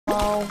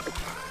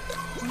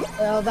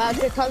They're about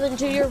to come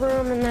into your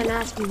room and then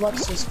ask you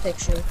what's this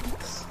picture.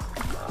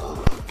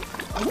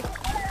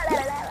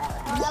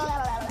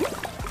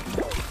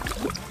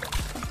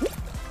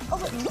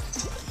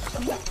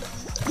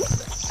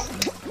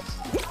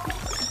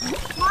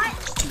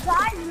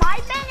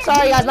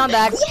 Sorry guys, I'm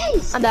back.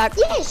 Yes, I'm back.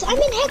 Yes, I'm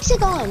in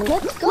Hexagon.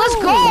 Let's go. Let's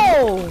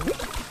go.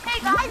 Hey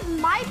guys,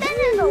 my bed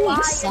is a lie.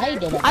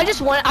 Excited. I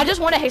just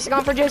won a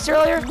hexagon for Jace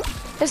earlier.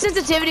 His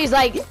sensitivity is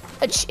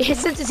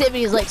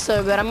like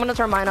so good. I'm gonna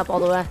turn mine up all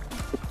the way.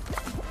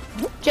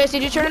 Jace,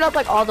 did you turn it up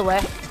like all the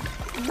way?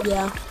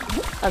 Yeah.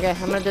 Okay,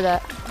 I'm gonna do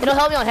that. It'll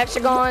help me on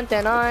hexagon,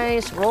 thin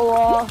ice, roll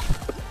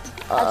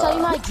off. I'll tell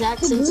you my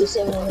exact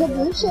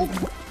sensitivity.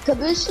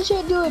 Caboose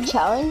should do a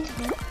challenge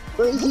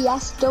where he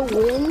has to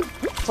win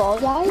Fall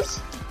Guys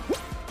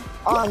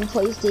on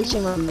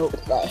PlayStation Remote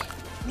Play.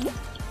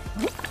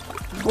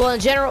 Well, in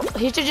general,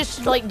 he should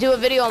just like do a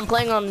video on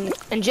playing on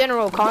in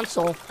general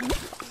console,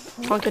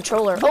 on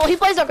controller. Oh, he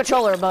plays on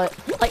controller, but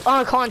like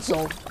on a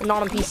console,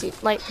 not on PC.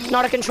 Like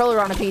not a controller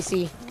on a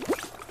PC.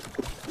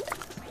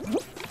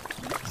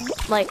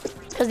 Like,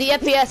 cause the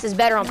FPS is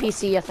better on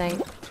PC, I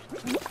think.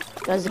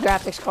 Cause the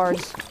graphics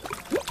cards,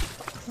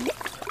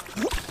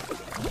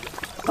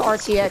 the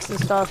RTX and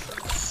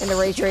stuff, and the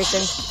ray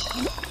tracing.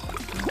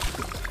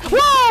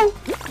 Whoa!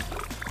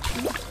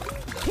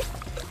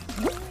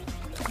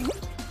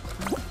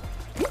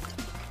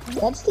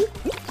 That's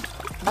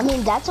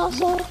that's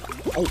also,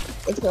 like,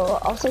 it's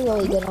also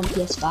really good on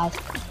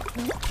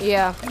PS5.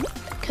 Yeah,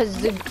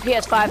 because the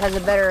PS5 has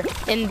a better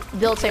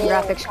built-in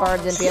graphics card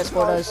than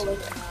PS4 does.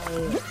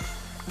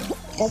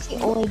 That's the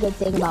only good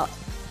thing about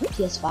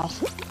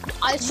PS5.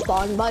 I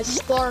spawned by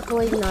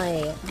Sparkling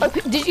Night. Oh,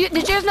 did you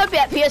guys know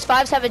that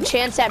PS5s have a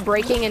chance at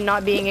breaking and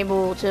not being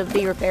able to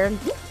be repaired?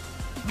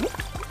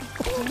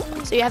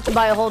 So you have to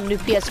buy a whole new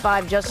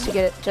PS5 just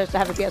to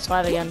have a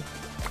PS5 again.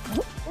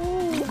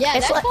 Yeah,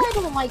 It's that's like- why I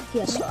don't like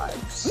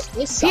PS5s.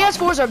 They suck.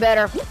 PS4s are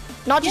better.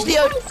 Not just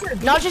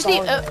not just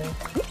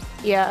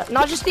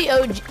the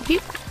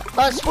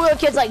OG. Spoiled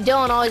kids like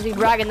Dylan always be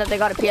bragging that they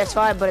got a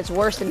PS5, but it's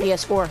worse than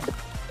PS4.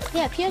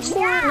 Yeah,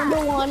 PS4,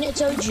 number one,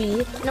 it's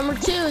OG. Number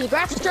two, the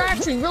graphics are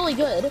actually really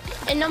good.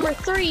 And number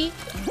three,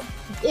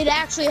 it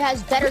actually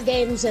has better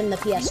games than the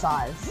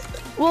PS5.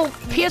 Well,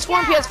 PS4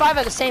 and PS5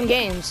 are the same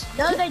games.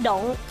 No, they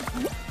don't.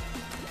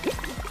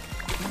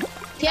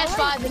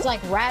 PS5 is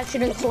like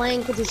Ratchet and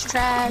Clank, which is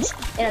trash.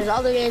 It has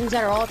other games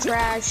that are all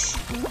trash.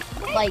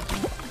 Like,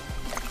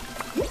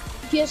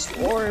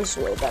 PS4 is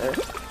way better.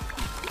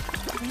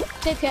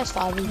 I'd say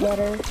PS5 is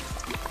better.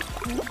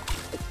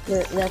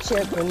 That's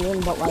your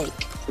opinion, but like...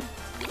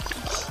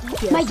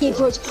 My game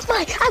froze.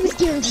 I was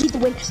guaranteed to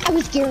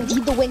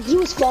win. He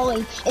was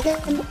falling, and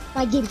then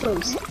my game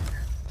froze.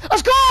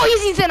 Let's go!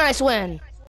 Easy thin ice win.